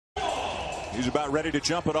He's about ready to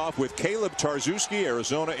jump it off with Caleb Tarczewski,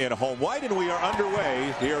 Arizona in home white, and we are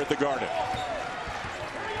underway here at the Garden.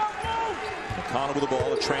 McConnell with the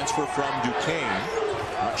ball, a transfer from Duquesne.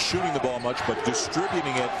 Not shooting the ball much, but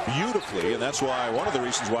distributing it beautifully, and that's why one of the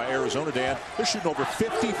reasons why Arizona, Dan, they're shooting over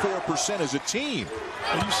 54% as a team.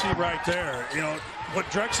 And you see right there, you know, what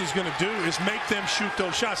Drexel's going to do is make them shoot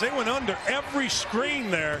those shots. They went under every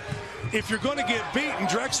screen there. If you're going to get beat in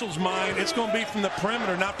Drexel's mind, it's going to be from the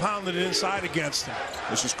perimeter, not pounding it inside against him.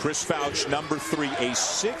 This is Chris Fouch, number 3, a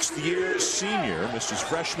 6th-year senior. Missed his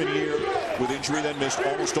freshman year with injury, then missed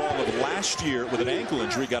almost all of last year with an ankle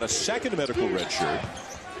injury. Got a second medical red shirt.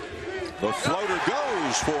 The floater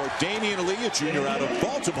goes for Damian Lee, a junior out of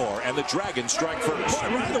Baltimore, and the Dragons strike first. Boy,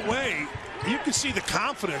 right away, you can see the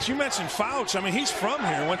confidence. You mentioned Fouch. I mean, he's from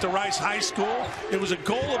here, went to Rice High School. It was a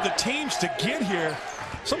goal of the teams to get here.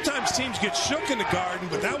 Sometimes teams get shook in the Garden,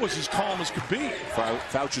 but that was as calm as could be.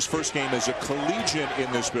 Fouch's first game as a collegiate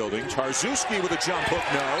in this building. Tarczewski with a jump hook,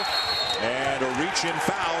 no. And a reach-in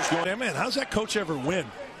fouls going. Hey, man, how's that coach ever win?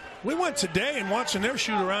 We went today and watching their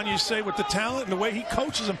shoot around, you say, with the talent and the way he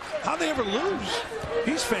coaches them, how they ever lose?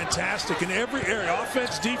 He's fantastic in every area.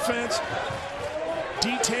 Offense, defense,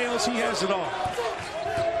 details, he has it all.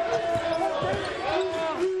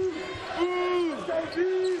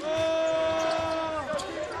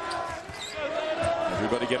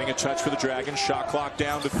 Everybody getting a touch for the Dragons. Shot clock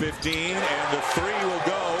down to 15, and the 3 will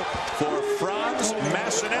go for Franz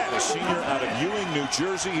Massenet, a senior out of Ewing, New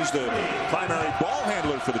Jersey. He's the primary ball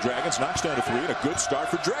handler for the Dragons. Knocks down to 3, and a good start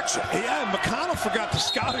for Drexel. Yeah, McConnell forgot the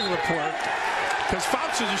scouting report because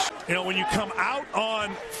Fouch is, you know, when you come out on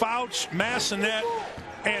Fouch, Massenet,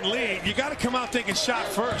 and Lee, you got to come out thinking shot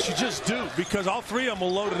first. You just do, because all 3 of them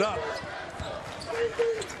will load it up.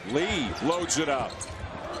 Lee loads it up.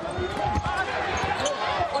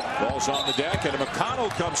 Ball's on the deck, and McConnell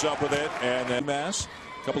comes up with it, and then Mass,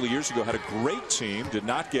 a couple of years ago, had a great team. Did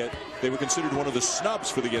not get, they were considered one of the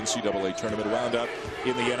snubs for the NCAA tournament, wound up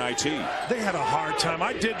in the NIT. They had a hard time.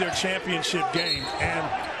 I did their championship game, and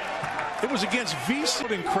it was against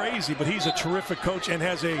VC and crazy, but he's a terrific coach and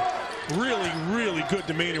has a really, really good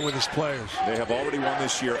demeanor with his players. They have already won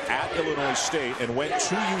this year at Illinois State and went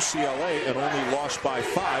to UCLA and only lost by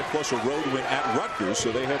 5, plus a road win at Rutgers,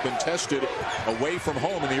 so they have been tested away from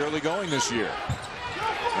home in the early going this year.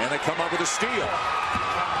 And they come up with a steal.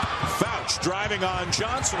 Fouch driving on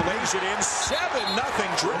Johnson, lays it in.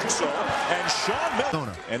 7-0 Drexel, and Sean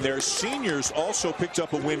Miller. And their seniors also picked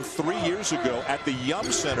up a win 3 years ago at the Yum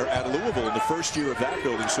Center at Louisville in the first year of that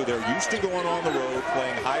building. So they're used to going on the road,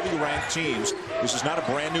 playing highly ranked teams. This is not a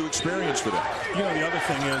brand new experience for them. You know, the other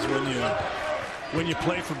thing is when you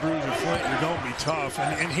play for Bruiser Flint, you're going to be tough.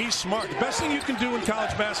 And he's smart. The best thing you can do in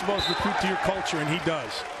college basketball is recruit to your culture, and he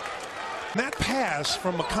does. That pass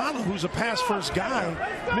from McConnell, who's a pass-first guy,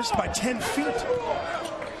 missed by 10 feet.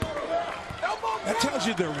 That tells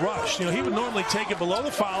you they're rushed. You know, he would normally take it below the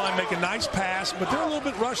foul line, make a nice pass, but they're a little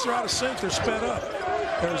bit rushed. They're out of sync. They're sped up.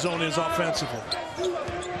 Arizona is offensively.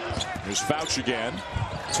 Here's Fouch again.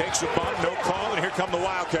 Takes a bump, no call, and here come the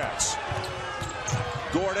Wildcats.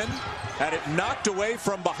 Gordon had it knocked away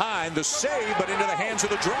from behind. The save, but into the hands of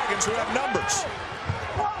the Dragons, who have numbers.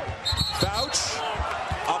 Fouch.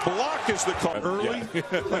 A block is the call. Early,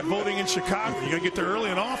 like voting in Chicago. You got to get there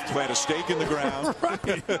early and often. Plant a stake in the ground.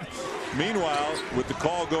 Right. Meanwhile, with the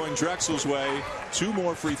call going Drexel's way, 2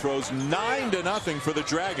 more free throws, 9-0 for the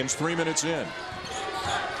Dragons, 3 minutes in.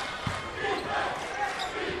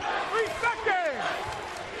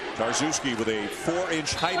 Tarczewski with a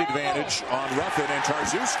 4-inch height advantage on Ruffin, and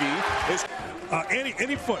Tarczewski is...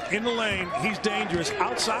 Any foot in the lane, he's dangerous.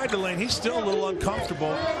 Outside the lane, he's still a little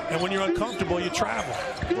uncomfortable. And when you're uncomfortable, you travel.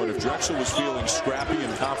 But if Drexel was feeling scrappy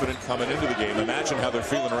and confident coming into the game, imagine how they're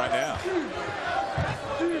feeling right now.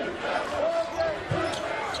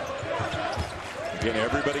 Again,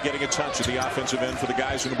 everybody getting a touch at the offensive end for the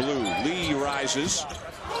guys in the blue. Lee rises.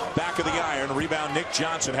 Back of the iron. Rebound, Nick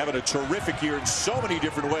Johnson having a terrific year in so many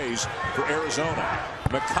different ways for Arizona.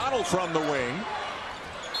 McConnell from the wing.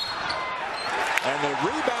 And the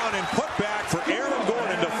rebound and putback for Aaron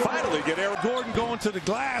Gordon to finally get Aaron Gordon going to the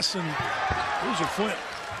glass, and Bruiser Flint,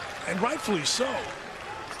 and rightfully so.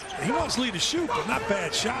 He wants Lee to shoot, but not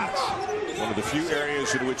bad shots. One of the few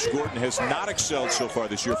areas in which Gordon has not excelled so far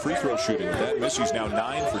this year, free throw shooting. With that miss, he's now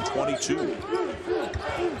 9 for 22.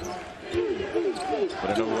 But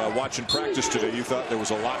I know watching practice today, you thought there was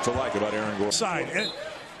a lot to like about Aaron Gordon. Side, and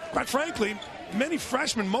quite frankly, many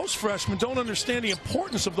freshmen, most freshmen, don't understand the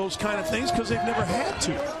importance of those kind of things because they've never had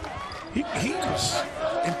to. He was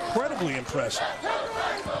incredibly impressive.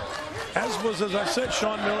 As was, as I said,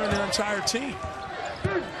 Sean Miller and their entire team.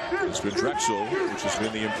 It's been Drexel, which has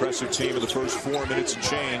been the impressive team of the first 4 minutes and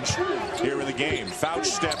change here in the game. Fouch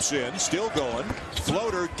steps in, still going.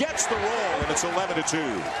 Floater gets the roll, and it's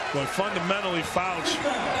 11-2. But fundamentally, Fouch,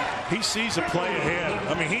 he sees a play ahead.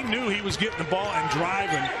 I mean, he knew he was getting the ball and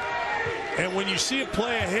driving. And when you see a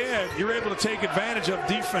play ahead, you're able to take advantage of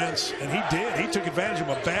defense, and he did. He took advantage of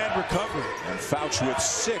a bad recovery. And Fouch with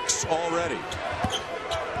 6 already.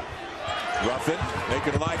 Ruffin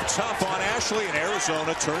making life tough on Ashley, and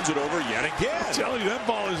Arizona turns it over yet again. I'm telling you, that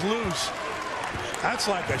ball is loose. That's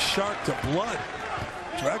like a shark to blood.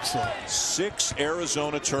 Drexel. 6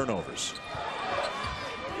 Arizona turnovers.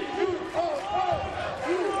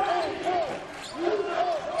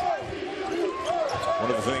 One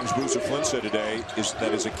of the things Boozer Flynn said today is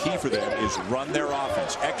that is a key for them is run their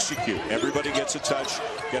offense, execute. Everybody gets a touch,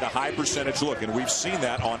 get a high percentage look, and we've seen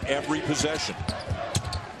that on every possession.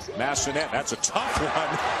 Massonet, that's a tough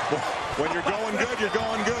one. When you're going good, you're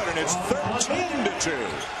going good, and it's 13-2.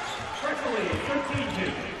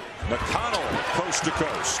 McConnell coast to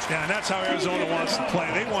coast. Yeah, and that's how Arizona wants to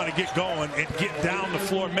play. They want to get going and get down the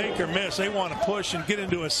floor, make or miss. They want to push and get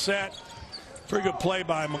into a set. Pretty good play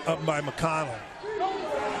by McConnell.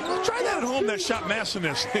 Try that at home, that shot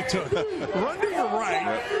Massonet took. Run to your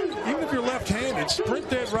right, even if you're left-handed. Sprint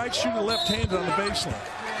that right, shoot a left-handed on the baseline.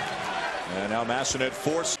 And now Massonet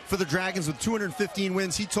forced. For the Dragons with 215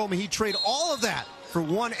 wins, he told me he'd trade all of that for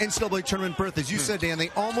one NCAA tournament berth. As you said, Dan, they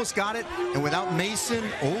almost got it. And without Mason,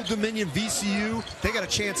 Old Dominion, VCU, they got a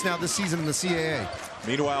chance now this season in the CAA.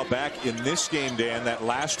 Meanwhile, back in this game, Dan, that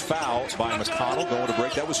last foul by McConnell going to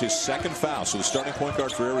break, that was his 2nd foul. So the starting point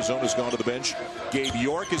guard for Arizona has gone to the bench. Gabe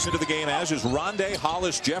York is into the game, as is Rondé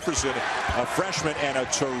Hollis Jefferson, a freshman and a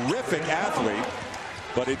terrific athlete.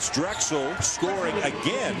 But it's Drexel scoring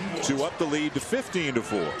again to up the lead to 15-4.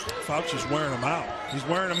 Fouch is wearing him out. He's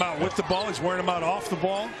wearing him out with the ball. He's wearing him out off the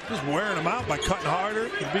ball. He's wearing him out by cutting harder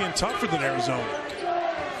and being tougher than Arizona.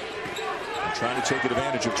 And trying to take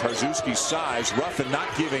advantage of Tarczewski's size. Ruffin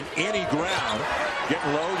not giving any ground.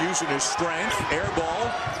 Getting low, using his strength. Air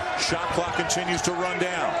ball. Shot clock continues to run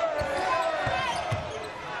down.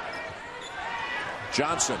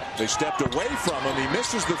 Johnson, they stepped away from him. He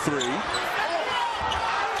misses the 3.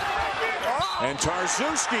 And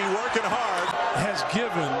Tarczewski working hard. Has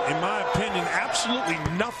given, in my opinion, absolutely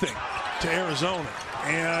nothing to Arizona.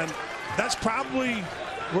 And that's probably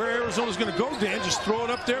where Arizona's going to go, Dan. Just throw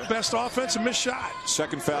it up there, best offense, and miss shot.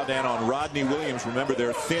 2nd foul, Dan, on Rodney Williams. Remember,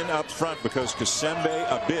 they're thin up front because Kasembe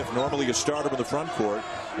Abiff, normally a starter in the front court,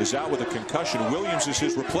 is out with a concussion. Williams is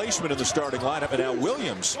his replacement in the starting lineup, and now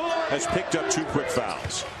Williams has picked up 2 quick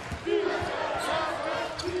fouls.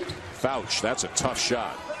 Fouch, that's a tough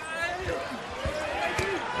shot.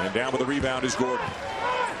 And down with the rebound is Gordon.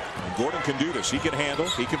 And Gordon can do this. He can handle.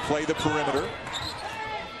 He can play the perimeter.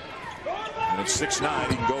 And at 6'9",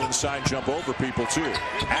 he can go inside, jump over people too.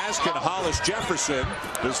 As can Hollis Jefferson.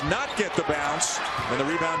 Does not get the bounce. And the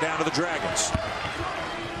rebound down to the Dragons.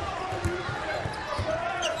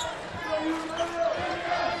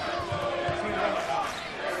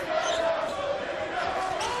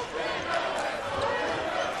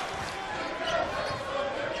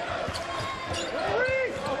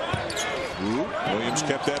 Williams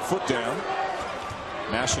kept that foot down.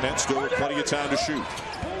 Massonet still with plenty of time to shoot.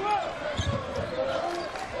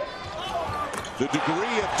 The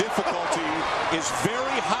degree of difficulty is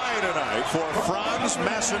very high tonight for Franz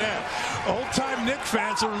Massonet. Old-time Knick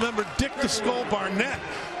fans will remember Dick the Skull Barnett.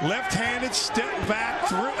 Left-handed step back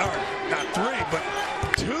 3, or not 3, but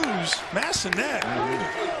 2s. Massonet.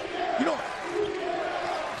 You know,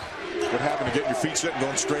 what happened to getting your feet set and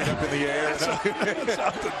going straight up in the air? It's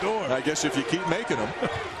out the door. I guess if you keep making them.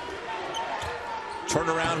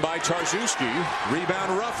 Turnaround by Tarczewski.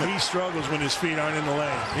 Rebound Ruffin. He struggles when his feet aren't in the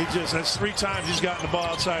lane. That's 3 times he's gotten the ball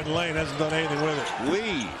outside the lane. Hasn't done anything with it.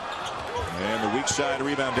 Lee. And the weak side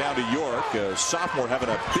rebound down to York. A sophomore having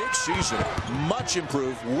a big season. Much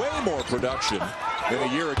improved. Way more production than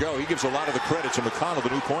a year ago. He gives a lot of the credit to McConnell, the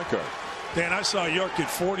new point guard. Dan, I saw York get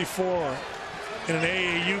 44 in an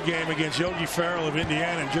AAU game against Yogi Ferrell of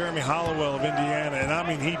Indiana and Jeremy Hollowell of Indiana, and I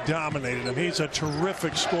mean, he dominated him. He's a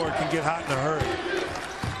terrific scorer, can get hot in a hurry.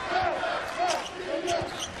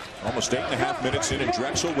 Almost 8.5 minutes in, and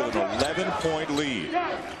Drexel with an 11-point lead.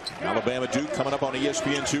 Alabama Duke coming up on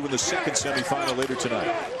ESPN2 in the 2nd semifinal later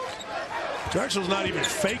tonight. Drexel's not even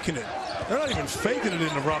faking it. They're not even faking it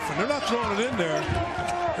in the rough, and they're not throwing it in there.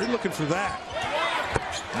 They're looking for that.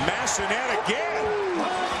 Massonet again.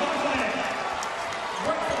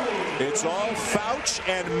 It's all Fouch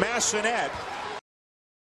and Massonet.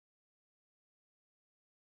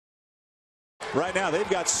 Right now, they've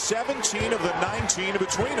got 17 of the 19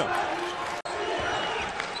 between them.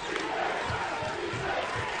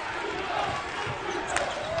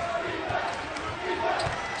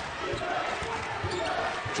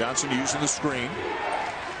 Johnson using the screen.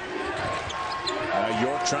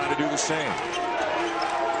 York trying to do the same.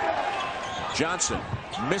 Johnson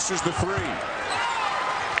misses the three.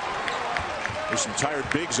 There's some tired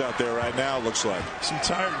bigs out there right now, looks like. Some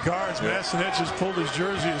tired guards. Massanet just pulled his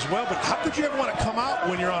jersey as well. But how could you ever want to come out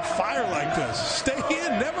when you're on fire like this? Stay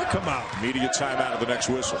in, never come out. Media timeout of the next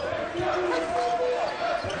whistle.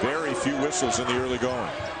 Very few whistles in the early going.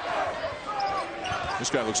 This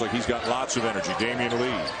guy looks like he's got lots of energy. Damian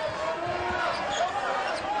Lee.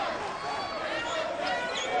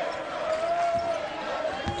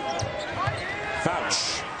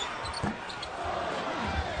 Fouch.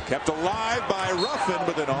 Kept alive by Ruffin,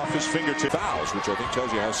 but then off his fingertip fouls, which I think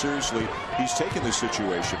tells you how seriously he's taking this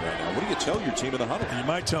situation right now. What do you tell your team in the huddle? You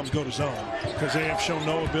might tell them to go to zone because they have shown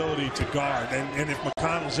no ability to guard. And if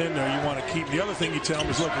McConnell's in there, you want to keep. The other thing you tell them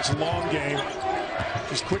is, look, it's a long game.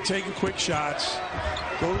 Just quit taking quick shots.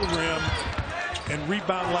 Go to the rim and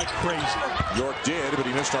rebound like crazy. York did, but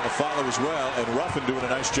he missed on the follow as well. And Ruffin doing a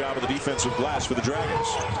nice job of the defensive glass for the Dragons.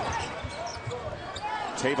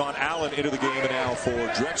 Tavon Allen into the game now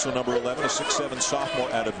for Drexel, number 11, a 6'7"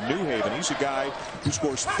 sophomore out of New Haven. He's a guy who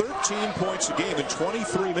scores 13 points a game in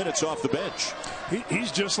 23 minutes off the bench.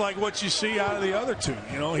 He's just like what you see out of the other two.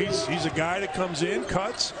 You know, he's a guy that comes in,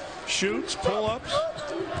 cuts, shoots, pull-ups,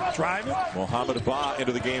 driving. Mohamed Abba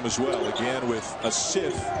into the game as well, again with a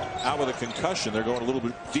Sif out with a concussion. They're going a little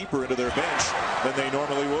bit deeper into their bench than they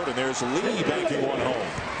normally would, and there's Lee banking one home.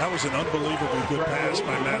 That was an unbelievably good pass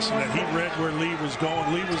by Massanet. He read where Lee was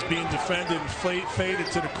going. Lee was being defended and faded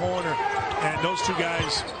to the corner, and those two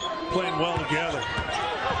guys playing well together.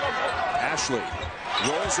 Ashley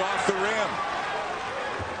rolls off the rim.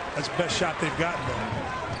 That's the best shot they've gotten, though.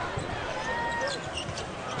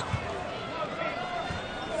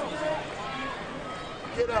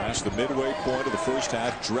 That's the midway point of the first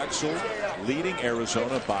half. Drexel leading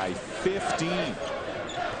Arizona by 15.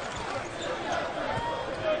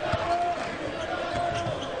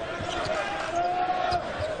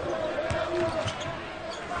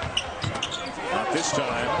 Not this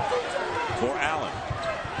time for Allen.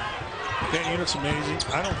 Dan, you know what's amazing?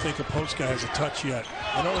 I don't think a post guy has a touch yet.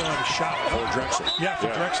 I know they have a shot. For Drexel. Yeah, for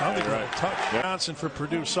Drexel. I don't think they right. have a touch. Yeah. Johnson for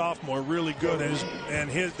Purdue, sophomore, really good.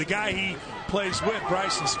 The guy he plays with,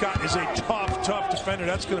 Bryson Scott, is a tough defender.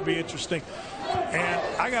 That's going to be interesting. And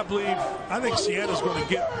I think Sienna's going to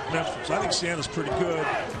get Memphis. I think Sienna's pretty good.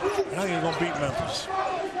 And I think they're going to beat Memphis.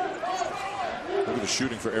 Look at the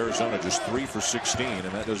shooting for Arizona, just 3 for 16,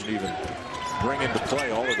 and that doesn't even bring into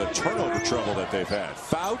play all of the turnover trouble that they've had.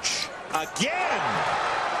 Fouch again.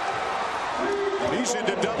 He's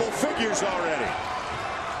into double figures already.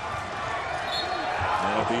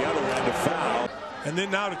 And at the other end, a foul. And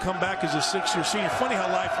then now to come back as a 6-year senior. Funny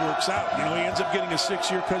how life works out. You know, he ends up getting a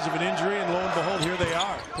 6-year because of an injury, and lo and behold, here they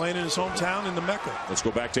are, playing in his hometown in the Mecca. Let's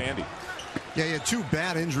go back to Andy. Yeah, he had 2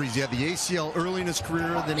 bad injuries. He had the ACL early in his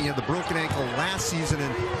career, then he had the broken ankle last season.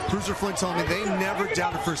 And Cruiser Flint told me they never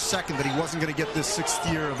doubted for a second that he wasn't going to get this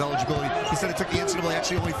 6th year of eligibility. He said it took the NCAA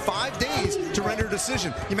actually only 5 days to render a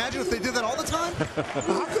decision. Imagine if they did that all the time.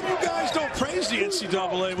 How come you guys don't praise the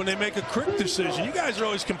NCAA when they make a quick decision? You guys are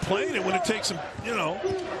always complaining when it takes them,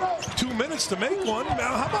 2 minutes to make one.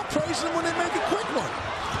 Now, how about praising them when they make a quick one?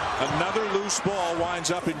 Another loose ball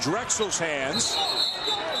winds up in Drexel's hands.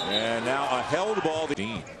 And now a held ball.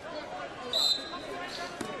 Dean.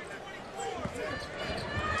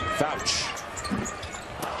 Fouch.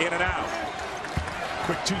 In and out.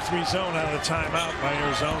 Quick 2-3 zone out of the timeout by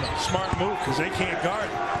Arizona. Smart move because they can't guard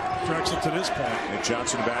Drexel to this point. And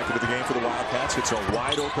Johnson back into the game for the Wildcats. Hits a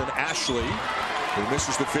wide open Ashley, who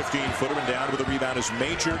misses the 15-footer, and down with the rebound is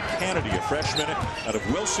Major Kennedy, a freshman out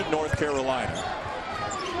of Wilson, North Carolina.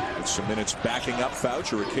 With some minutes backing up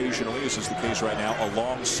Fouch, or occasionally, as is the case right now,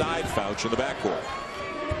 alongside Fouch in the backcourt.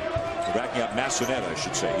 We're backing up Massanet, I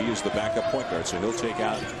should say. He is the backup point guard, so he'll take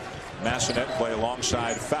out Massanet, play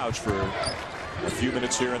alongside Fouch for a few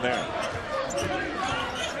minutes here and there.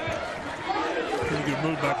 Pretty good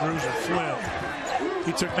move by Bruiser Flynn.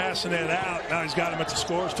 He took Massanet out. Now he's got him at the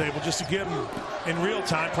scorer's table just to give him, in real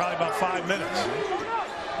time, probably about 5 minutes.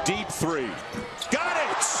 Deep three. Got it!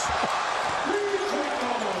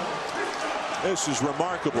 This is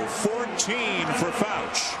remarkable. 14 for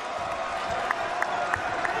Fouch.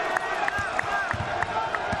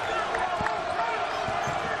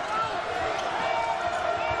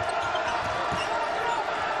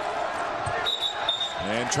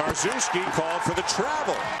 And Tarczewski called for the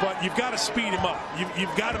travel. But you've got to speed him up.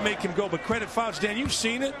 You've got to make him go. But credit Fouch, Dan, you've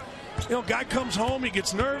seen it. You know, guy comes home, he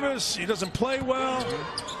gets nervous, he doesn't play well.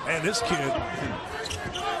 And this kid,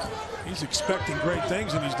 he's expecting great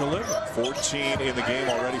things, and he's delivered. 14 in the game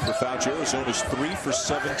already for Fouch. Arizona's 3 for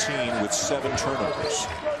 17 with 7 turnovers.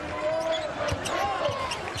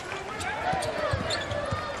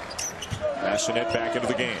 Massanet back into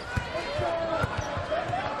the game.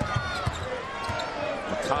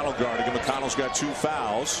 McConnell guarding him. McConnell's got 2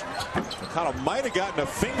 fouls. McConnell might have gotten a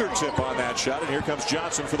fingertip on that shot, and here comes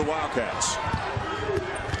Johnson for the Wildcats.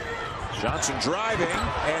 Johnson driving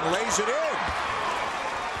and lays it in.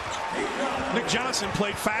 Nick Johnson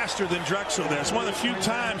played faster than Drexel there. It's one of the few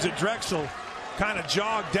times that Drexel kind of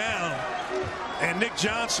jogged down, and Nick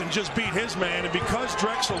Johnson just beat his man. And because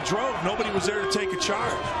Drexel drove, nobody was there to take a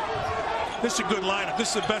charge. This is a good lineup.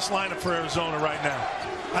 This is the best lineup for Arizona right now.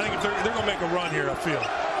 I think if they're going to make a run here, I feel.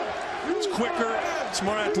 It's quicker. It's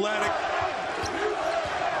more athletic.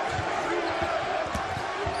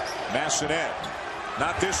 Massanet.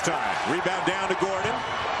 Not this time. Rebound down to Gordon.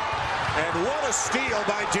 And what a steal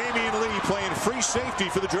by Damian Lee, playing free safety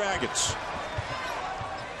for the Dragons.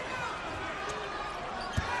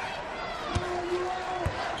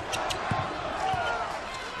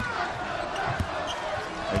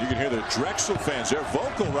 And you can hear the Drexel fans. They're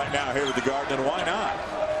vocal right now here at the Garden, and why not?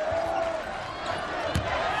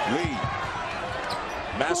 Lee.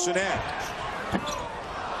 Massanet.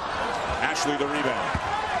 Ashley the rebound.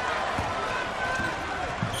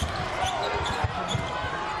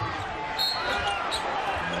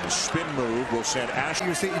 Spin move will send Ashley.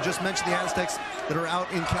 You just mentioned the Aztecs that are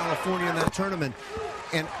out in California in that tournament.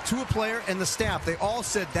 And to a player and the staff, they all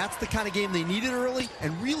said that's the kind of game they needed early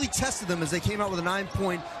and really tested them as they came out with a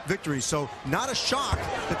 9-point victory. So not a shock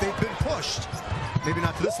that they've been pushed. Maybe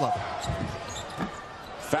not to this level.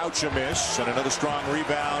 Fouch a miss, and another strong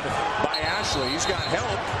rebound by Ashley. He's got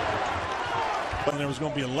help. But there was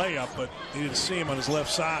going to be a layup, but he didn't see him on his left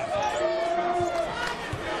side.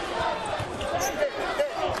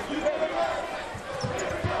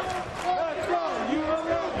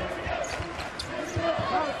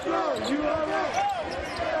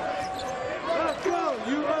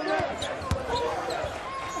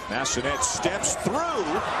 Massanet steps through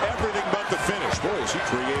everything but the finish. Boy, is he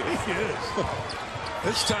creative. He is.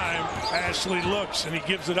 This time, Ashley looks and he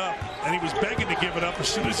gives it up. And he was begging to give it up as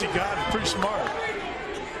soon as he got it. Pretty smart.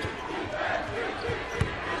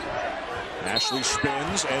 Ashley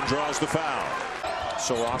spins and draws the foul.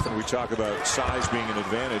 So often we talk about size being an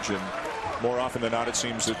advantage, and more often than not, it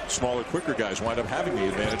seems that smaller, quicker guys wind up having the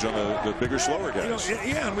advantage on the bigger, slower guys. You know,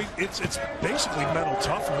 yeah, and it's basically mental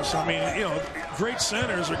toughness. I mean, you know, great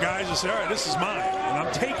centers are guys that say, all right, this is mine, and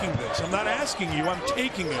I'm taking this. I'm not asking you, I'm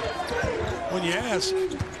taking it. When you ask, you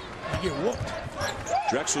get whooped.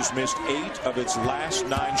 Drexel's missed 8 of its last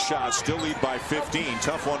 9 shots, still lead by 15.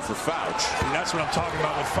 Tough one for Fouch. And that's what I'm talking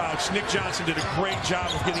about with Fouch. Nick Johnson did a great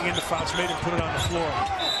job of getting into Fouch, made him put it on the floor.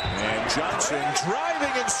 And Johnson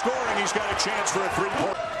driving and scoring. He's got a chance for a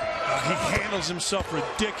 3-point. He handles himself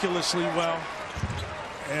ridiculously well.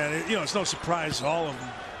 And, you know, it's no surprise all of them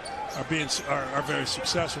are very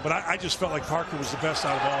successful. But I just felt like Parker was the best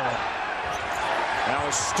out of all of them. Now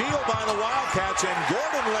a steal by the Wildcats, and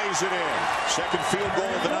Gordon lays it in. Second field goal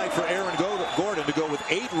of the night for Aaron Gordon to go with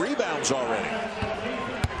 8 rebounds already.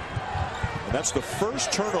 And that's the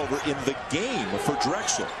first turnover in the game for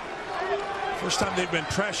Drexel. First time they've been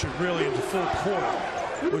pressured really into full court,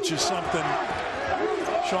 which is something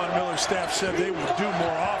Sean Miller's staff said they would do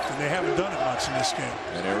more often. They haven't done it much in this game.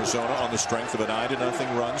 And Arizona on the strength of a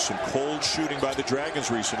 9-0 run. Some cold shooting by the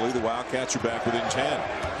Dragons recently. The Wildcats are back within 10.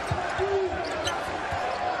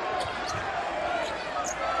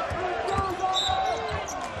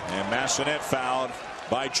 And Massanet fouled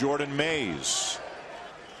by Jordan Mays.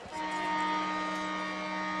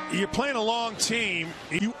 You're playing a long team.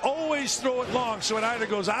 You always throw it long, so it either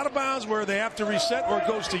goes out of bounds where they have to reset or it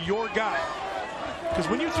goes to your guy. Because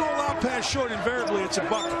when you throw a lob pass short, invariably it's a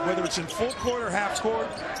bucket, whether it's in full court or half court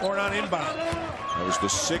or not inbound. That was the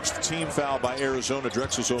 6th team foul by Arizona.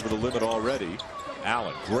 Drexel's over the limit already.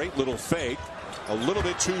 Allen, great little fake. A little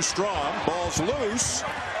bit too strong. Ball's loose.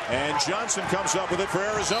 And Johnson comes up with it for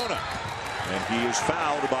Arizona. And he is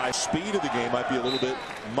fouled by speed of the game. Might be a little bit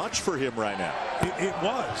much for him right now. It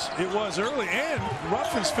was early, and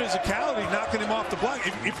Ruffin's physicality knocking him off the block.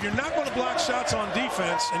 If you're not going to block shots on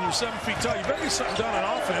defense and you're 7 feet tall, you better get something done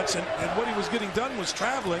on offense. And what he was getting done was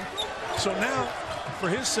traveling. So now, for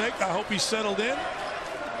his sake, I hope he's settled in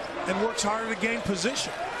and works harder to gain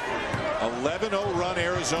position. 11-0 run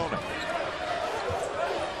Arizona.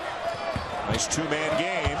 Nice two-man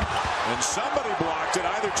game, and somebody blocked it,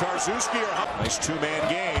 either Tarczewski or nice two-man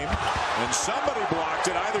game, and somebody blocked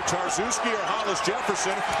it, either Tarczewski or Hollis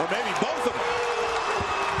Jefferson, or maybe both of them.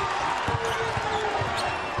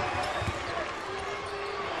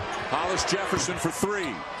 Hollis Jefferson for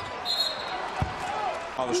three.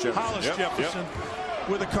 Hollis Jefferson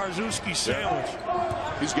with a Tarczewski sandwich.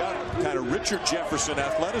 He's got kind of Richard Jefferson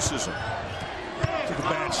athleticism. Took a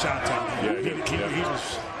bad shot down there. He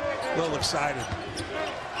was a little excited.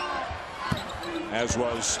 As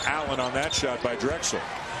was Allen on that shot by Drexel.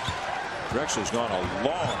 Drexel's gone a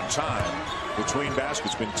long time between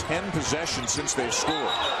baskets. Been 10 possessions since they've scored.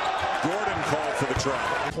 Gordon called for the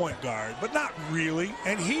try. Point guard, but not really.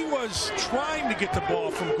 And he was trying to get the ball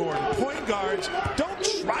from Gordon. Point guards don't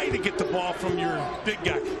try to get the ball from your big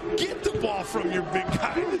guy. Get the ball from your big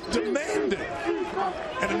guy. Demand it.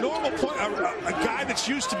 And a normal point, a guy that's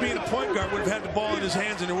used to being a point guard would have had the ball in his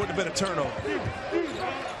hands and there wouldn't have been a turnover.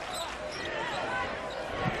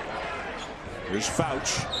 Here's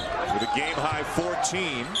Fouch with a game-high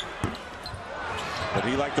 14. But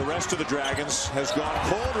he, like the rest of the Dragons, has gone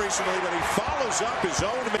cold recently, but he follows up his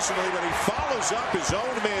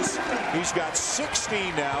own miss. He's got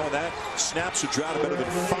 16 now, and that snaps a drought of better than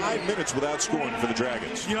 5 minutes without scoring for the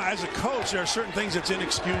Dragons. You know, as a coach, there are certain things that's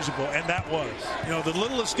inexcusable, and that was. You know, the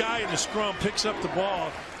littlest guy in the scrum picks up the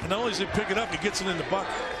ball, and not only does he pick it up, he gets it in the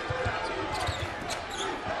bucket.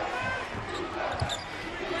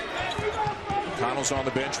 Connell's on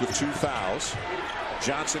the bench with 2 fouls.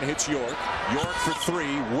 Johnson hits York. York for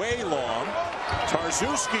 3, way long.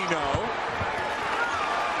 Tarczewski, no.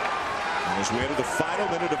 And as we enter the final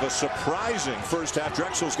minute of a surprising first half,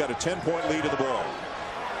 Drexel's got a 10-point lead in the ball.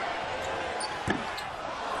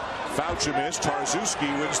 Fouch a miss. Tarczewski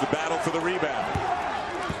wins the battle for the rebound.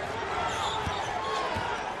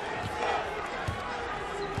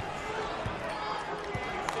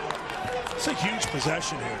 It's a huge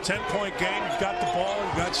possession here. 10-point game. You've got the ball.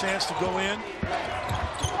 You've got a chance to go in.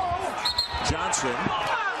 Johnson,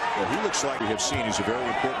 well, he looks like we have seen. He's a very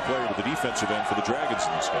important player to the defensive end for the Dragons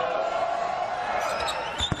in this game.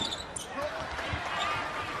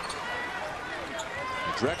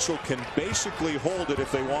 Drexel can basically hold it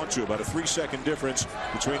if they want to. About a 3-second difference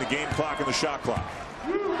between the game clock and the shot clock.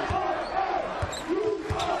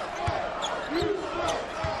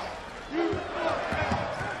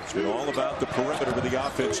 It's been all about the perimeter with the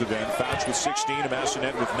offensive end. Fouch with 16, and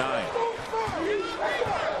Massanet with 9.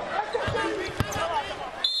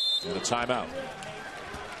 And a timeout.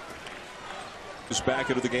 Is back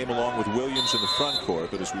into the game along with Williams in the front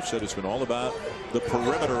court, but as we've said, it's been all about the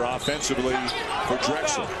perimeter offensively for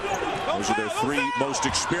Drexel. Those are their 3 most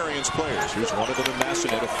experienced players. Here's one of them in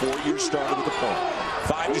Massanet, a 4-year starter with the point.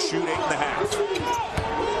 5 to shoot, 8.5.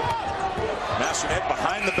 Massanet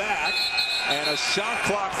behind the back, and a shot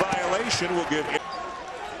clock violation will give.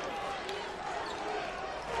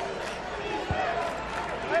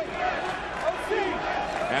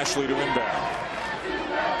 Ashley to inbound.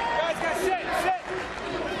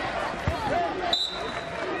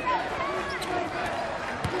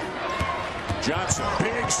 Johnson,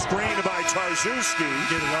 big screen by Tarczewski.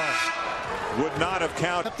 Get it off. Would not have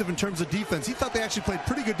counted. In terms of defense, he thought they actually played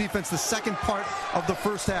pretty good defense the second part of the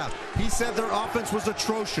first half. He said their offense was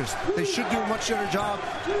atrocious. They should do a much better job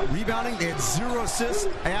rebounding. They had 0 assists.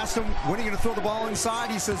 I asked him, when are you going to throw the ball inside?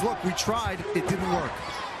 He says, look, we tried. It didn't work.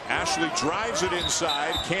 Ashley drives it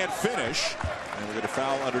inside, can't finish, and we're going to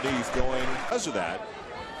foul underneath going because of that.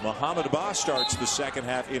 Muhammad Abbas starts the second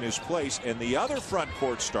half in his place, and the other front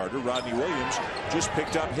court starter, Rodney Williams, just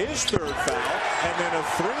picked up his 3rd foul, and then a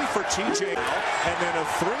 3 for TJ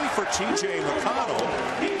McConnell.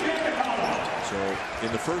 So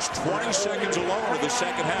in the first 20 seconds alone of the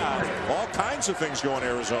second half, all kinds of things going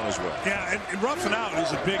Arizona's way. Yeah, and roughing out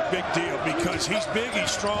is a big deal because he's big,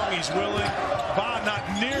 he's strong, he's willing. Ba not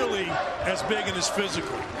nearly as big and as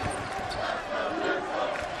physical.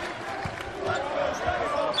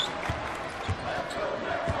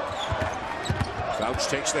 Fouch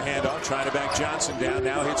takes the handoff, trying to back Johnson down.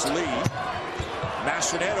 Now hits Lee.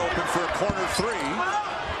 Massanet open for a corner 3.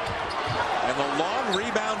 And the long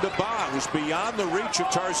rebound to Ba, who's beyond the reach of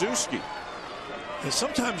Tarczewski. And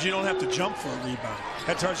sometimes you don't have to jump for a rebound.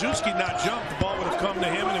 Had Tarczewski not jumped, the ball would have come to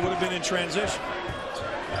him and it would have been in transition.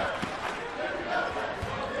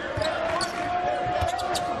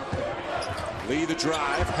 Lee the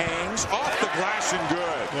drive, hangs off the glass and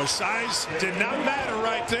good. Well, size did not matter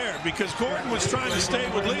right there because Gordon was trying to stay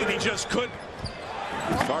with Lee and he just couldn't.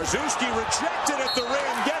 Tarczewski rejected at the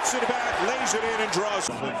rim, gets it back, lays it in and draws.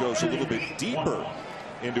 Flint goes a little bit deeper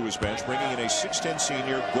into his bench, bringing in a 6'10"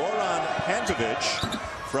 senior, Goran Pantovic,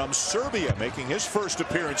 from Serbia, making his first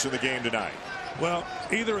appearance in the game tonight. Well,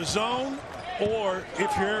 either a zone, or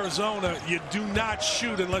if you're Arizona, you do not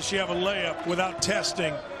shoot unless you have a layup without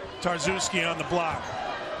testing Tarczewski on the block.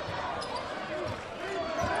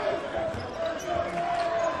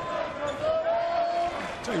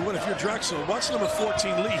 Tell you what, if you're Drexel, watch number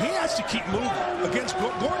 14 Lee. He has to keep moving. Against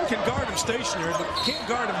Gordon can guard him stationary, but can't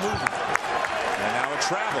guard him moving. And now a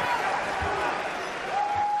travel.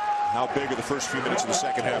 How big are the first few minutes of the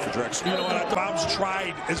second half for Drexel? You know what? Bob's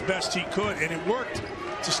tried as best he could, and it worked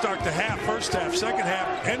to start the half. First half, second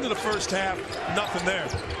half, end of the first half, nothing there.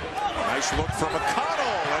 Nice look from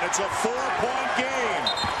McConnell, and it's a 4-point game.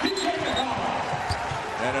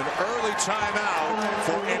 And an early timeout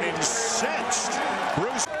for an incensed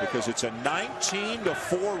Bruce, because it's a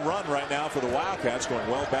 19-4 run right now for the Wildcats, going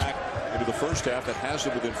well back into the first half. That has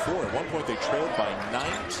them within 4. At one point they trailed by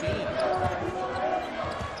 19.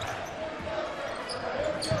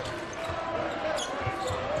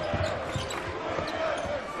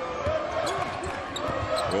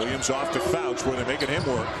 Williams off to Fouch, where they're making him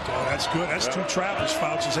work. Oh, that's good. That's two travels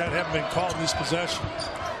Fouch has had, haven't been called in this possession.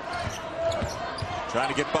 Trying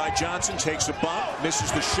to get by Johnson, takes a bump,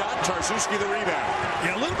 misses the shot. Tarczewski the rebound.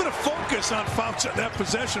 Yeah, a little bit of focus on Fouch at that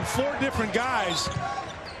possession. 4 different guys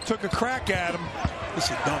took a crack at him. This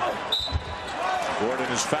is done. Gordon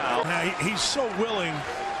is fouled. Now, he's so willing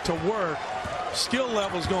to work. Skill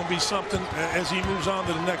level is going to be something as he moves on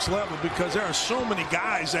to the next level, because there are so many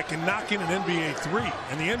guys that can knock in an NBA 3.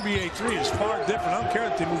 And the NBA 3 is far different. I don't care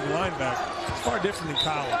if they move the line back. It's far different than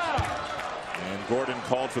college. And Gordon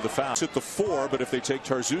called for the foul. It's at the 4, but if they take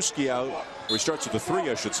Tarczewski out, or he starts at the 3,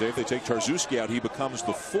 I should say. If they take Tarczewski out, he becomes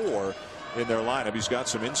the 4 in their lineup. He's got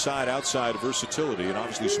some inside-outside versatility and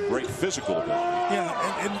obviously some great physical ability. Yeah,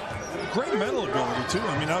 and great mental ability, too.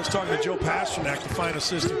 I mean, I was talking to Joe Pasternak, the fine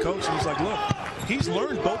assistant coach, and he's like, look, he's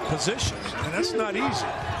learned both positions, and that's not easy.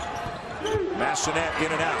 Massenet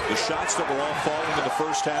in and out. The shots that were all falling in the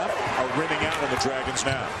first half are rimming out on the Dragons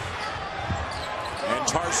now. And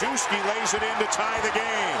Tarczewski lays it in to tie the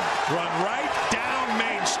game. Run right down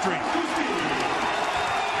Main Street.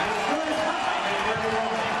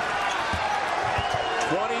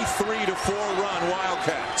 23-4 run,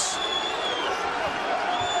 Wildcats.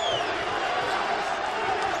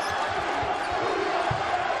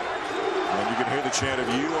 And you can hear the chant of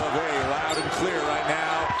U of A loud and clear right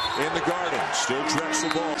now in the Garden. Still Drexel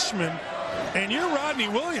ball. And you're Rodney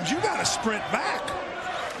Williams. You got to sprint back.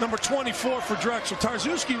 Number 24 for Drexel.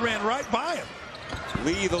 Tarczewski ran right by him.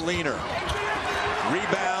 Lee the leaner.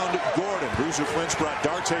 Rebound Gordon. Bruiser Flints brought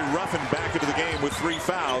Darte Ruffin back into the game with 3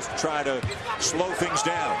 fouls to try to slow things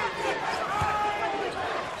down.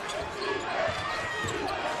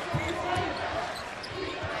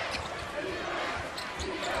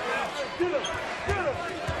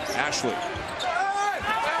 Ashley.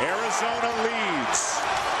 Arizona leads.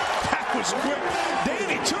 That was quick.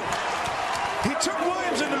 Danny took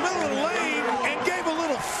Williams in the middle of the lane and gave a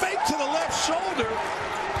little fake to the left shoulder,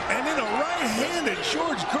 and then a right-handed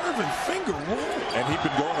George Gervin finger roll. And he'd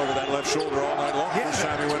been going over that left shoulder all night long. Yeah, First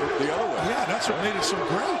time he went the other way. Yeah, that's what made it so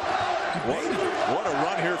great. What a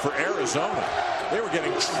run here for Arizona. They were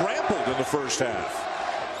getting trampled in the first half.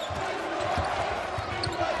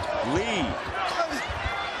 Lee.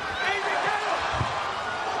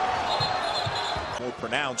 More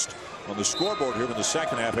pronounced on the scoreboard here in the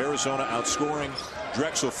second half. Arizona outscoring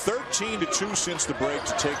Drexel 13-2 since the break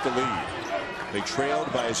to take the lead. They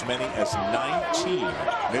trailed by as many as 19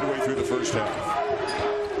 midway through the first half.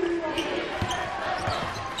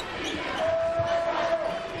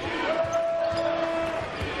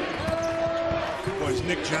 Boys,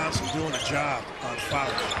 Nick Johnson doing a job on foul.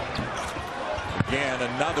 Again,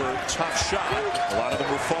 another tough shot. A lot of them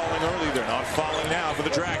were falling early. They're not falling now for the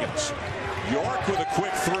Dragons. York with a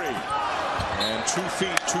quick 3. And 2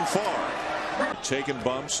 feet too far. Taking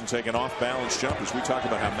bumps and taking off-balance jumpers. We talked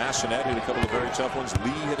about how Massenet hit a couple of very tough ones.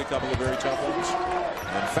 Lee hit a couple of very tough ones.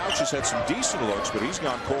 And Fouch has had some decent looks, but he's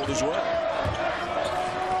gone cold as well.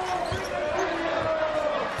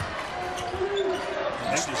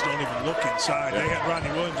 They just don't even look inside. They had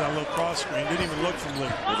Rodney Williams on a little cross screen. Didn't even look from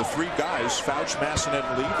Lee. Well, the 3 guys, Fouch, Massenet,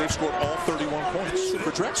 and Lee, they've scored all 31 points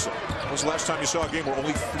for Drexel. When was the last time you saw a game where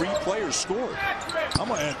only 3 players scored? I'm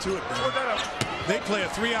going to add to it, man. They play a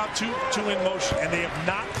 3-out, 2-in motion, and they have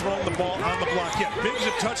not thrown the ball on the block yet. Biggs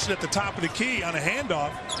have touched it at the top of the key on a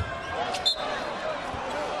handoff.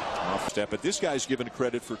 Off step, but this guy's given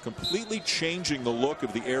credit for completely changing the look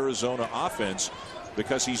of the Arizona offense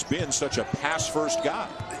because he's been such a pass-first guy.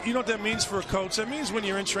 You know what that means for a coach? That means when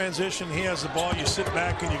you're in transition, he has the ball, you sit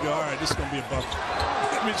back and you go, all right, this is going to be a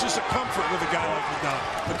bucket. I mean, it's just a comfort with a guy like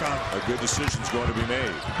McConnell. A good decision's going to be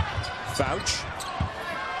made. Fouch.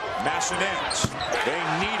 Massenet. They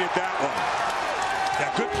needed that one.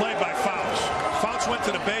 Yeah, good play by Fouch. Fouch went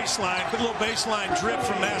to the baseline. Good little baseline drip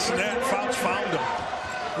from Massenet. Fouch found him.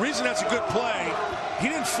 The reason that's a good play, he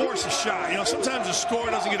didn't force a shot. You know, sometimes a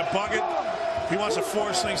scorer doesn't get a bucket. He wants to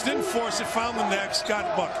force things. Didn't force it. Found the next. Got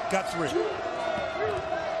a bucket. Got three.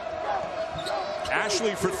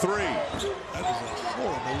 Ashley for three. That was a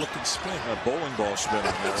horrible looking spin. A bowling ball spin.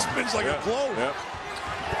 It spins like a globe. Yep.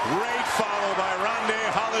 Great follow by Rondae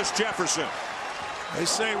Hollis-Jefferson. They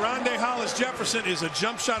say Rondae Hollis-Jefferson is a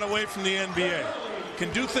jump shot away from the NBA.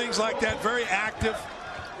 Can do things like that. Very active.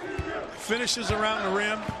 Finishes around the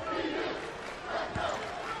rim.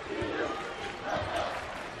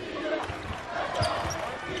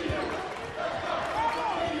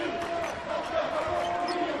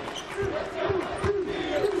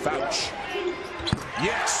 Fouch.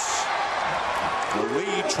 Yes. The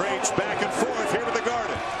lead trades back and forth here to the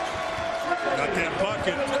Garden. Got that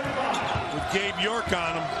bucket with Gabe York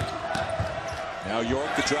on him. Now York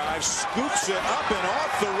the drive, scoops it up and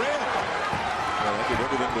off the rim. Well, that did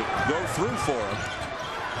everything to go through for him.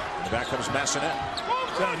 And back comes Massenet.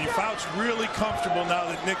 I'm telling you, Fouch really comfortable now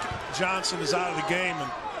that Nick Johnson is out of the game. And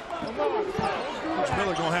Coach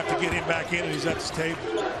Miller going to have to get him back in, and he's at this table.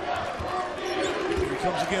 Here he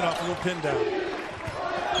comes again off a little pin down.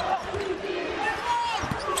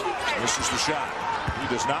 This is the shot. He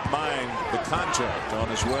does not mind the contact on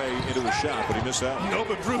his way into a shot, but he missed out. No,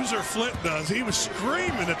 but Bruiser Flint does. He was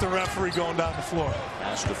screaming at the referee going down the floor.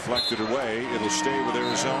 Pass deflected away. It'll stay with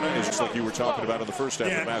Arizona. It's just like you were talking about in the first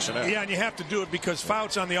half of Massenet. Yeah, and you have to do it because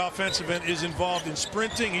Fouch on the offensive end is involved in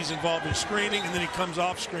sprinting. He's involved in screening, and then he comes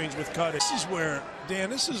off screens with cutting. This is where, Dan,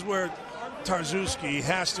 Tarczewski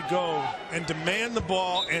has to go and demand the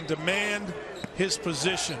ball and demand his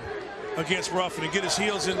position against Ruffin and get his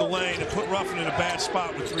heels in the lane and put Ruffin in a bad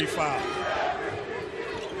spot with 3 fouls.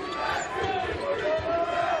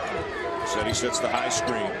 Said he sets the high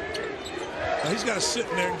screen. Now he's got to sit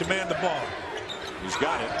in there and demand the ball. He's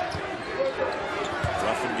got it.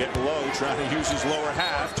 Ruffin getting low, trying to use his lower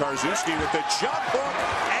half. Tarczewski with the jump hook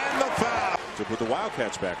and the foul to put the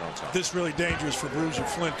Wildcats back on top. This is really dangerous for Bruiser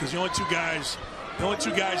Flint because the only two guys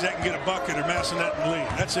that can get a bucket are Massenet and Lee.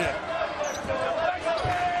 That's it.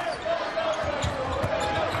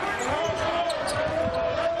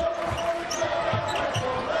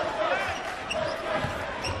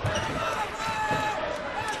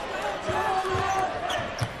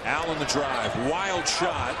 Allen the drive, wild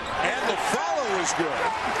shot, and the follow is good.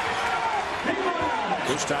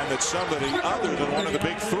 This time that somebody other than one of the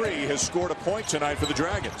big three has scored a point tonight for the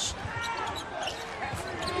Dragons.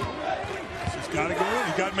 He's got to go in.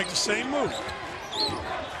 He's got to make the same move.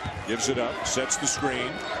 Gives it up, sets the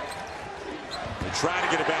screen. They try to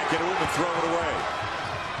get it back into him and throw it away.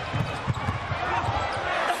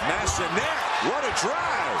 Massenet, what a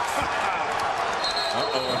drive!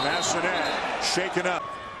 Uh-oh, and Massenet shaken up.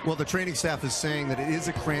 Well, the training staff is saying that it is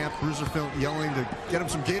a cramp. Bruiser yelling to get him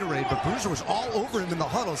some Gatorade, but Bruiser was all over him in the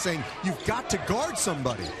huddle saying, you've got to guard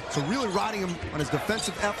somebody. So really riding him on his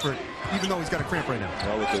defensive effort, even though he's got a cramp right now.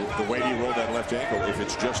 Well, with the way he rolled that left ankle, if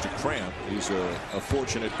it's just a cramp, he's a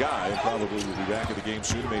fortunate guy and probably will be back at the game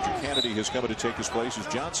soon. Major Kennedy has come to take his place as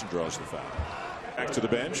Johnson draws the foul. Back to the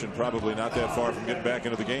bench and probably not that far from getting back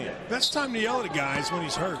into the game. Best time to yell at a guy is when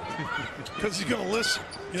he's hurt because he's going to listen.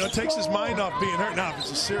 You know, it takes his mind off being hurt. Now, if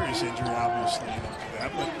it's a serious injury, obviously, you don't do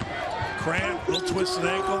that. But cramp, little twisted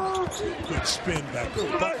ankle, good spin back,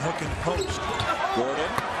 good butt hook in the post.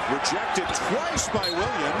 Gordon rejected twice by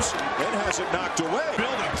Williams, then has it knocked away.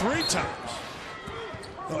 Building 3 times.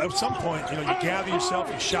 Well, at some point, you know, you gather yourself,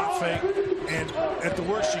 you shot fake, and at the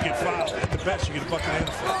worst, you get fouled. At the best, you get a bucket and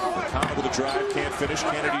a foul. O'Connell with a drive, can't finish.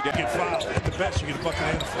 Kennedy down. Get fouled. At the best, you get a bucket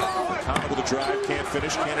and a foul. O'Connell with a drive, can't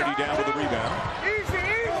finish. Kennedy down with the rebound.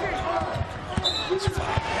 It's foul.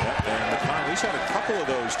 Yeah, and McConnell, he's had a couple of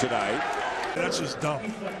those tonight. That's just dumb.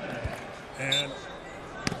 And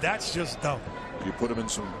that's just dumb. You put him in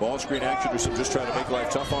some ball screen action or some, just trying to make life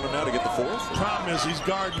tough on him now to get the fourth? The problem is he's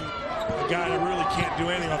guarding a guy that really can't do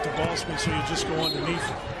anything off the ball screen, so you just go underneath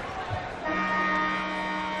him.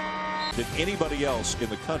 Than anybody else in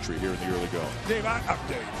the country here in the early going. Dave,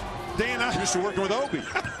 Dan, I used to working with Opie.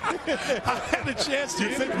 I had a chance to.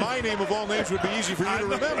 You think my name of all names would be easy for you to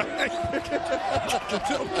remember?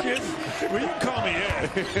 No kidding. Well, you can call me Ed.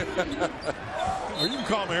 Or you can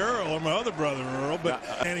call me Earl, or my other brother Earl, but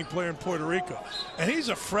standing player in Puerto Rico. And he's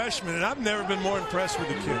a freshman, and I've never been more impressed with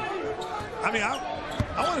the kid. I mean, I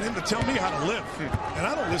wanted him to tell me how to live, and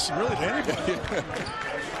I don't listen really to anybody.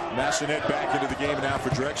 Massanet back into the game now for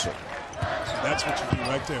Drexel. That's what you do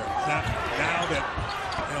right there. Now that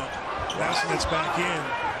Massanet's back in.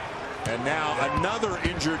 And now another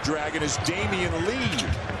injured Dragon as Damian Lee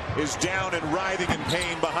is down and writhing in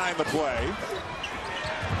pain behind the play.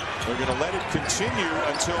 They're going to let it continue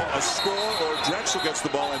until a score or Drexel gets the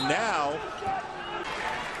ball. And now,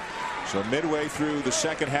 so midway through the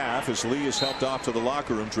second half, as Lee is helped off to the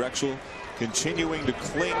locker room, Drexel continuing to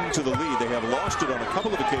cling to the lead. They have lost it on a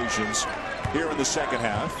couple of occasions here in the second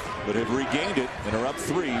half, but have regained it and are up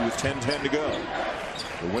 3 with 10:10 to go.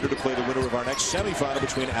 The winner to play the winner of our next semifinal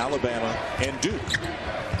between Alabama and Duke.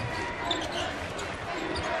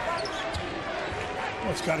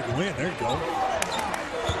 Well, it's got to go in. There you go.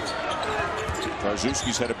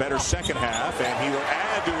 Tarzewski's had a better second half, and he will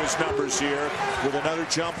add to his numbers here with another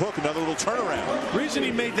jump hook, another little turnaround. The reason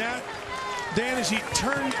he made that, Dan, is he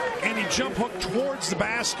turned and he jump hooked towards the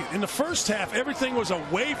basket. In the first half, everything was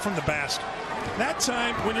away from the basket. That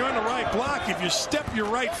time, when you're on the right block, if you step your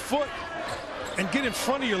right foot and get in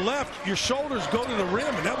front of your left, your shoulders go to the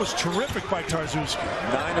rim, and that was terrific by Tarzewski.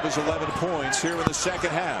 9 of his 11 points here in the second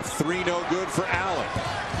half. 3 no good for Allen.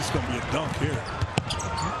 This is going to be a dunk here.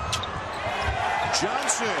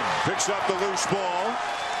 Johnson picks up the loose ball,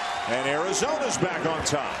 and Arizona's back on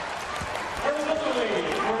top.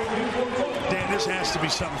 Dan, this has to be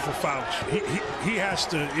something for Fouch. He has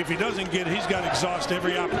to, if he doesn't get it, he's got to exhaust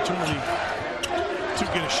every opportunity to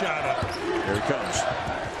get a shot up. Here he comes.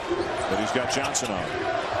 But he's got Johnson on.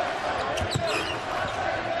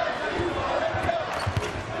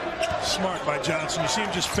 Smart by Johnson. You see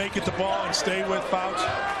him just fake at the ball and stay with Fouch.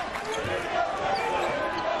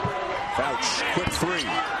 Fouch, quick 3.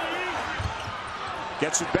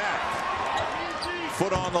 Gets it back.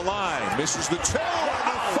 Foot on the line. Misses the toe. And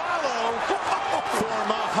the follow for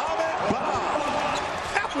Mohamed Ba.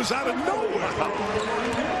 That was out of nowhere.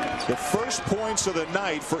 The first points of the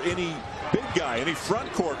night for any big guy, any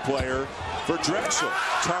front court player for Drexel.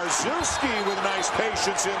 Tarzewski with nice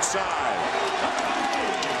patience inside.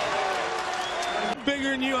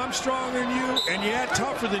 Bigger than you, I'm stronger than you, and you had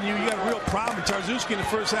tougher than you. You got a real problem. Tarzewski in the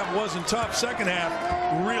first half wasn't tough. Second half,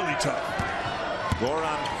 really tough.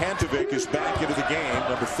 Goran Pantovic is back into the game,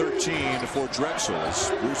 number 13 for Drexel,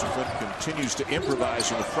 as Bruce Flint continues to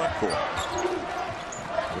improvise in the front court.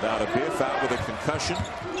 Without a biff, out with a concussion.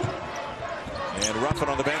 And Ruffin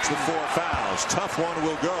on the bench with 4 fouls. Tough one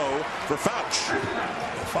will go for Fouch.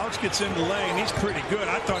 Fouch gets in the lane. He's pretty good.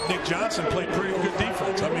 I thought Nick Johnson played pretty good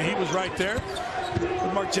defense. I mean, he was right there.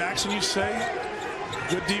 What Mark Jackson used to say,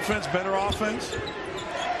 good defense, better offense.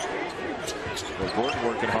 Well, Gordon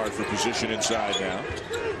working hard for position inside now.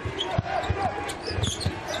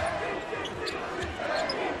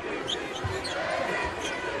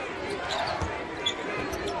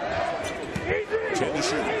 To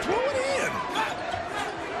shoot. Throw it in.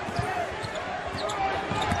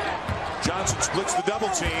 Johnson splits the double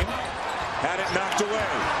team. Had it knocked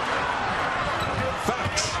away.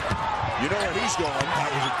 Fouch. You know where he's going.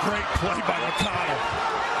 That was a great play by McConnell.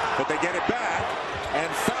 But they get it back. And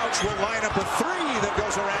Fouch will line up a 3 that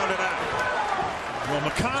goes around and out. Well,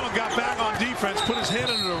 McConnell got back on defense, put his head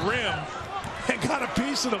under the rim, and got a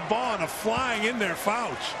piece of the ball and a flying in there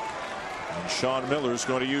Fouch. And Sean Miller is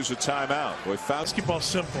going to use a timeout. Boy, Basketball's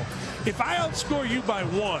simple. If I outscore you by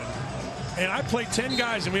 1, and I play 10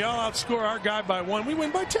 guys, and we all outscore our guy by 1, we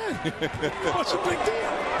win by 10. What's the big deal?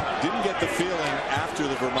 Didn't get the feeling after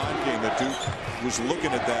the Vermont game that Duke was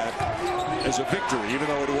looking at that as a victory, even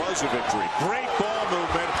though it was a victory. Great ball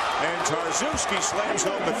movement, and Tarzewski slams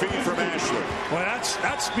home the feed from Ashley. Well,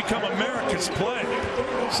 that's become America's play.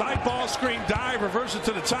 Side ball screen, dive, reverse it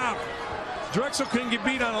to the top. Drexel couldn't get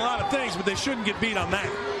beat on a lot of things, but they shouldn't get beat on that.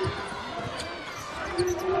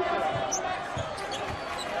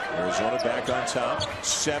 Arizona back on top.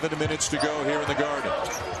 7 minutes to go here in the Garden.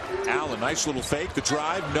 Allen, nice little fake. The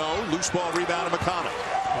drive, no. Loose ball rebound to McConnell.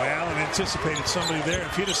 Well, Allen anticipated somebody there.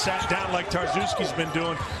 If he'd have sat down like Tarzewski's been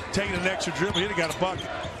doing, taking an extra dribble, he'd have got a bucket.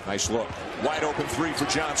 Nice look. Wide open 3 for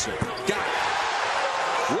Johnson. Got it.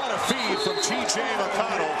 What a feed from T.J.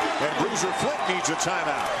 McConnell. And Bruiser Flint needs a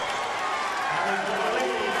timeout.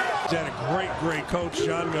 He's had a great coach,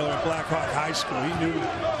 John Miller at Black Hawk High School. He knew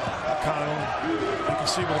McConnell. You can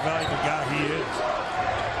see what a valuable guy he is.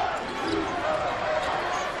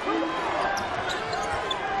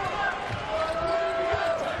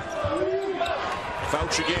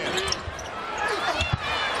 Fouch again.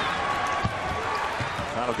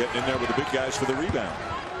 McConnell getting in there with the big guys for the rebound.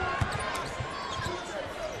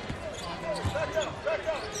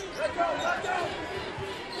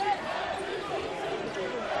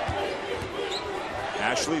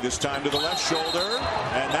 Ashley this time to the left shoulder,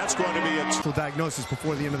 and that's going to be a diagnosis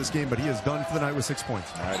before the end of this game, but he is done for the night with 6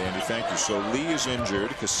 points. All right, Andy, thank you. So Lee is injured.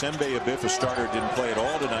 Kasembe Abiff, a starter, didn't play at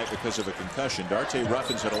all tonight because of a concussion. Darte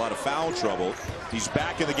Ruffins had a lot of foul trouble. He's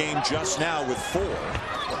back in the game just now with 4.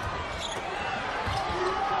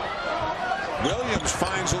 Williams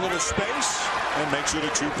finds a little space and makes it a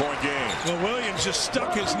 2-point game. Well, Williams just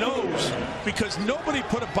stuck his nose because nobody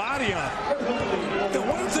put a body on it. The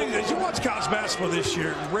one thing that you watch college basketball this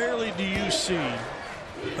year, rarely do you see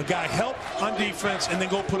a guy help on defense and then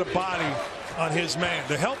go put a body on his man.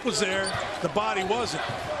 The help was there, the body wasn't.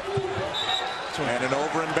 And an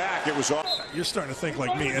over and back, it was off. You're starting to think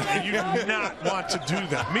like me, and you do not want to do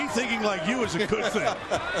that. Me thinking like you is a good thing.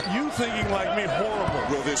 You thinking like me, horrible.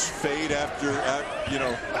 Will this fade after, you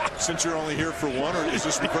know, since you're only here for one, or is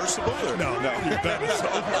this reversible? Or? No, you bet it's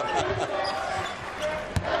over.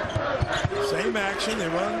 Same action, they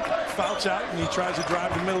run, fouls out, and he tries to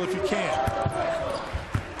drive the middle if he can.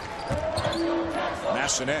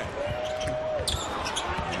 Massenet.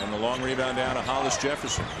 And the long rebound down to Hollis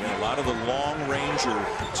Jefferson. A lot of the long range or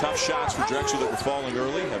tough shots for Drexel that were falling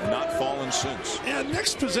early have not fallen since. Yeah,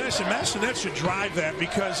 next possession, Massenet should drive that,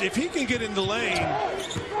 because if he can get in the lane,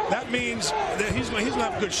 that means that he's going to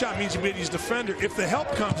have a good shot. It means he beat his defender. If the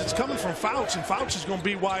help comes, it's coming from Fouch, and Fouch is going to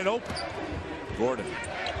be wide open. Gordon.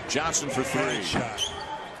 Johnson for 3. Bad shot.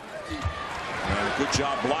 And a good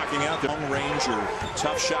job blocking out the long range or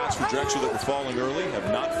tough shots for Drexel that were falling early have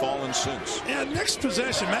not fallen since. Yeah, next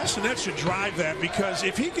possession, Massenet should drive that, because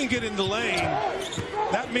if he can get in the lane,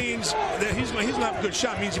 that means that he's going to have a good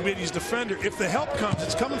shot. It means he beat his defender. If the help comes,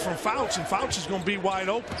 it's coming from Fouch, and Fouch is going to be wide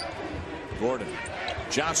open. Gordon.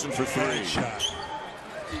 Johnson for 3. Bad shot.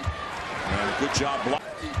 And a good job blocking.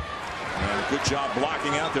 And a good job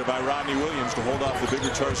blocking out there by Rodney Williams to hold off the bigger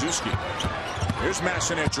Tarczewski. Here's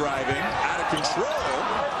Massenet driving, out of control.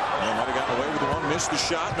 And might have gotten away with one, missed the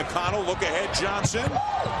shot. McConnell, look ahead, Johnson.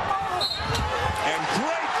 And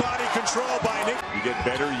great body control by Nick. You get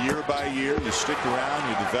better year by year, you stick around,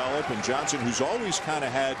 you develop. And Johnson, who's always kind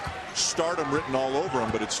of had stardom written all over him,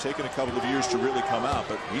 but it's taken a couple of years to really come out.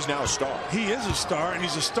 But he's now a star. He is a star, and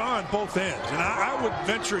he's a star on both ends. And I would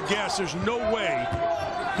venture a guess there's no way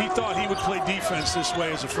he thought he would play defense this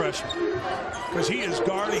way as a freshman, because he is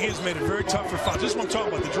guarding. He has made it very tough for fouls. This one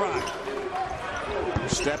talking about the drive.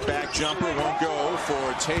 Step back jumper won't go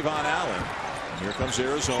for Tavon Allen. And here comes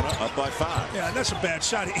Arizona up by 5. Yeah, and that's a bad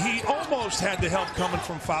shot. He almost had the help coming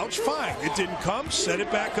from Fouch. Fine, it didn't come. Set it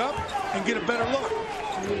back up and get a better look.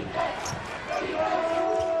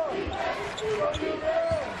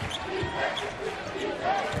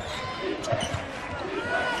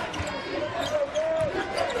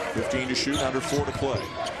 $15 to shoot, under 4 to play.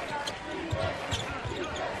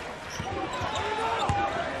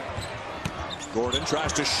 Gordon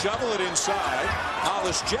tries to shovel it inside.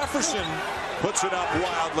 Hollis Jefferson puts it up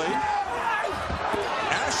wildly.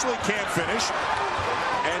 Ashley can't finish.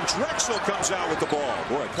 And Drexel comes out with the ball.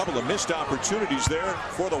 Boy, a couple of missed opportunities there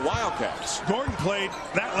for the Wildcats. Gordon played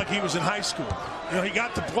that like he was in high school. You know, he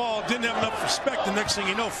got the ball, didn't have enough respect. The next thing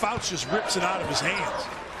you know, Fouch just rips it out of his hands.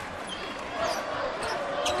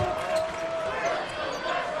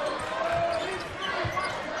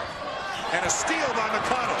 And a steal by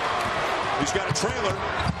McConnell. He's got a trailer.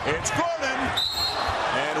 It's Gordon.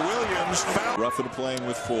 And Williams found. Ruffin playing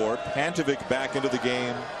with 4. Pantovic back into the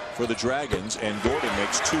game for the Dragons. And Gordon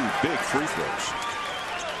makes 2 big free throws.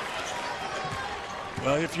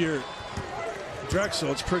 Well, if you're Drexel,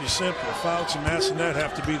 it's pretty simple. Fouch and Massenet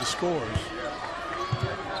have to be the scorers.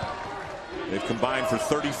 They've combined for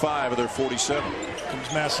 35 of their 47. Comes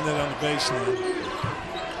Massenet on the baseline.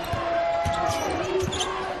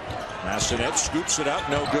 Massenet scoops it up,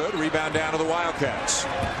 no good. Rebound down to the Wildcats.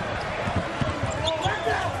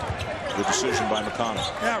 Good decision by McConnell.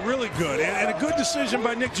 Yeah, really good. And a good decision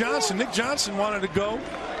by Nick Johnson. Nick Johnson wanted to go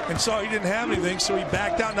and saw he didn't have anything, so he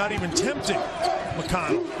backed out, not even tempting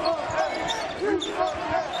McConnell.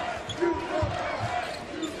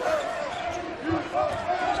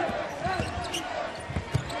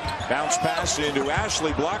 Bounce pass into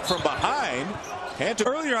Ashley, blocked from behind.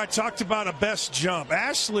 Earlier I talked about a best jump.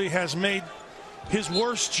 Ashley has made his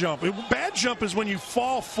worst jump. A bad jump is when you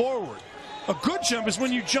fall forward. A good jump is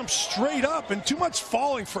when you jump straight up, and too much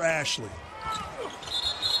falling for Ashley.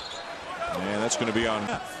 And that's going to be on.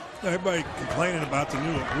 Everybody complaining about the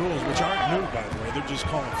new rules, which aren't new, by the way. They're just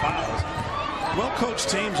calling fouls. Well-coached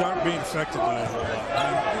teams aren't being affected by it a whole lot.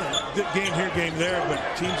 I mean, game here, game there, but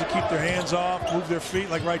teams that keep their hands off, move their feet,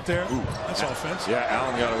 like right there, that's offensive. Yeah,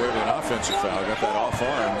 Allen got away with an offensive foul. Got that off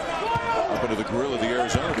arm up into the grill of the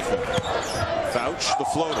Arizona defender. Fouch, the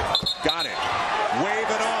floater. Got it. Wave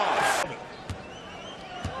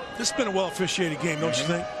This has been a well-officiated game, don't you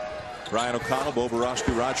think? Ryan O'Connell, Bo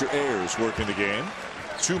Borowski, Roger Ayers working the game.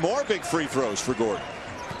 2 more big free throws for Gordon.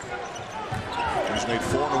 He's made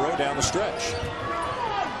 4 in a row down the stretch.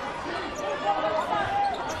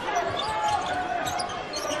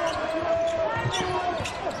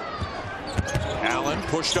 Allen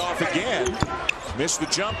pushed off again. Missed the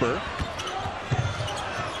jumper.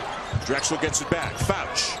 Drexel gets it back.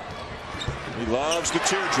 Fouch. He loves the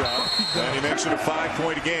teardrop. And he makes it a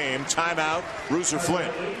 5-point game. Timeout. Bruiser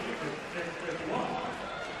Flint.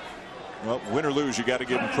 Well, win or lose, you got to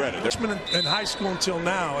give him credit. In high school until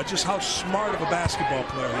now, just how smart of a basketball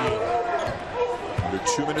player he is. Under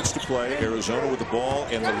 2 minutes to play, Arizona with the ball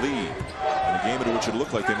and the lead. In a game in which it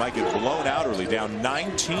looked like they might get blown out early, down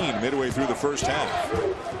 19 midway through the first half.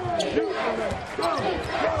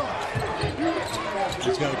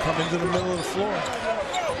 He's got to come into the middle of the floor.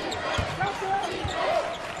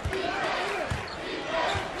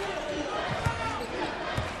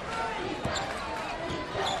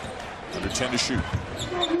 Under 10 to shoot.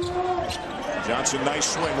 Johnson, nice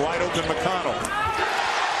swing, wide open McConnell.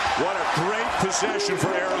 What a great possession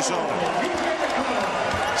for Arizona.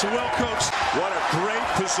 It's a well-coached. What a great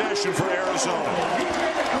possession for Arizona.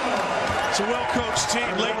 It's a well-coached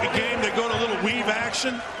team. Late in the game, they go to a little weave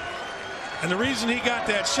action. And the reason he got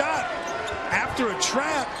that shot, after a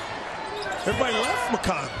trap, everybody left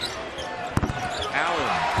McConnell.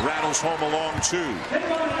 Allen rattles home a long 2.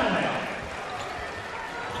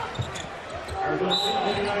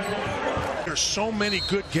 There's so many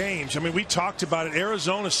good games. I mean, we talked about it.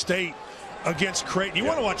 Arizona State against Creighton. You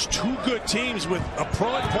want to watch 2 good teams with a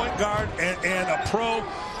pro at point guard and a pro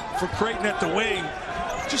for Creighton at the wing.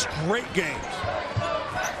 Just great games.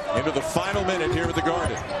 Into the final minute here at the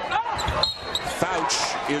Garden.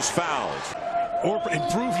 Fouch is fouled. Or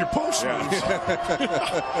improve your post moves.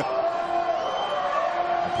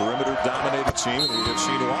 Perimeter dominated team, and we have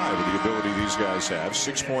seen why with the ability these guys have.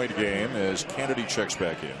 6-point game as Kennedy checks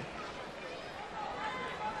back in.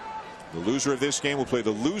 The loser of this game will play the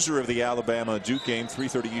loser of the Alabama-Duke game,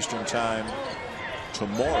 3:30 Eastern time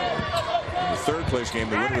tomorrow. In the third place game,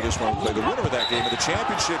 the winner of this one will play the winner of that game in the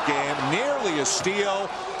championship game. Nearly a steal,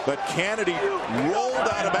 but Kennedy rolled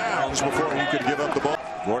out of bounds before he could give up the ball.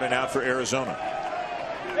 Gordon out for Arizona.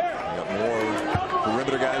 We got more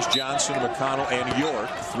perimeter guys, Johnson, McConnell, and York.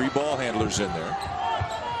 3 ball handlers in there.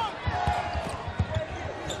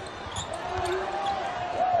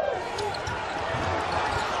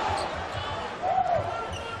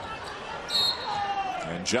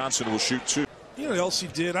 And Johnson will shoot 2. You know what else he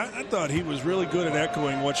did? I thought he was really good at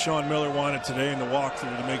echoing what Sean Miller wanted today in the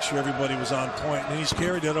walkthrough to make sure everybody was on point. And he's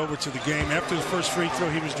carried that over to the game. After the first free throw,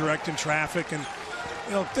 he was directing traffic. And,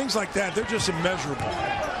 you know, things like that, they're just immeasurable.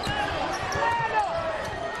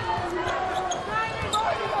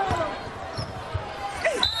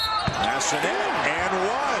 And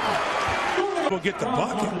 1. Go get the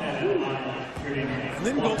bucket. And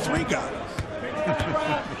then go 3 guys.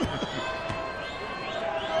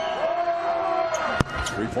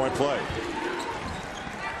 Three-point play.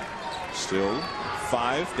 Still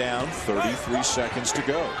 5 down, 33 seconds to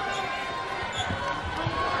go.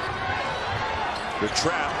 The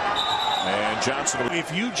trap. And Johnson.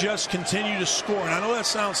 If you just continue to score, and I know that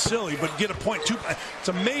sounds silly, but get a point. It's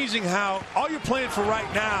amazing how all you're playing for right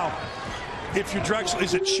now, if you're Drexel,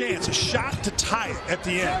 is a chance, a shot to tie it at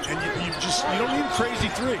the end. And you don't need a crazy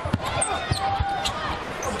 3.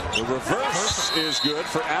 The reverse is good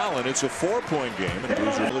for Allen. It's a 4-point game. And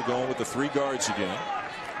Blues are really going with the 3 guards again.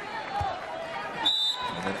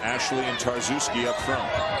 And then Ashley and Tarczewski up front.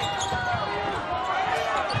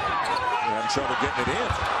 They're having trouble getting it in.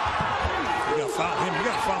 You got to foul him. You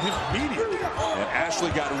got to foul him immediately. And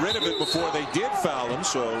Ashley got rid of it before they did foul him.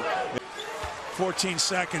 So 14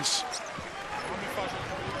 seconds.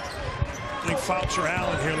 I think Fouch or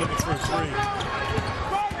Allen here looking for a 3.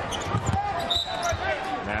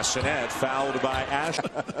 Massonet fouled by Ash.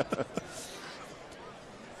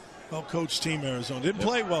 Well coached team, Arizona. Didn't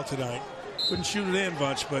play well tonight. Couldn't shoot it in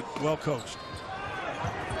much, but well coached.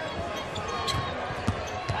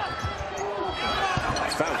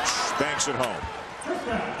 Fouch banks it home.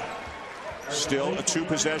 Still a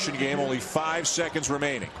 2-possession game, only 5 seconds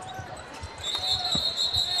remaining.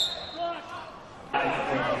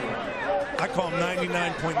 I call him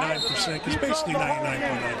 99.9% because basically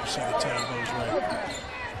 99.9% of the time goes right.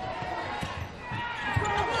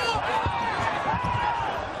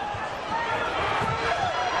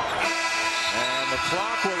 And the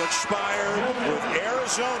clock will expire with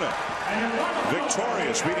Arizona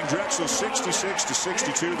victorious, beating Drexel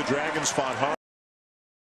 66-62. The Dragons fought hard.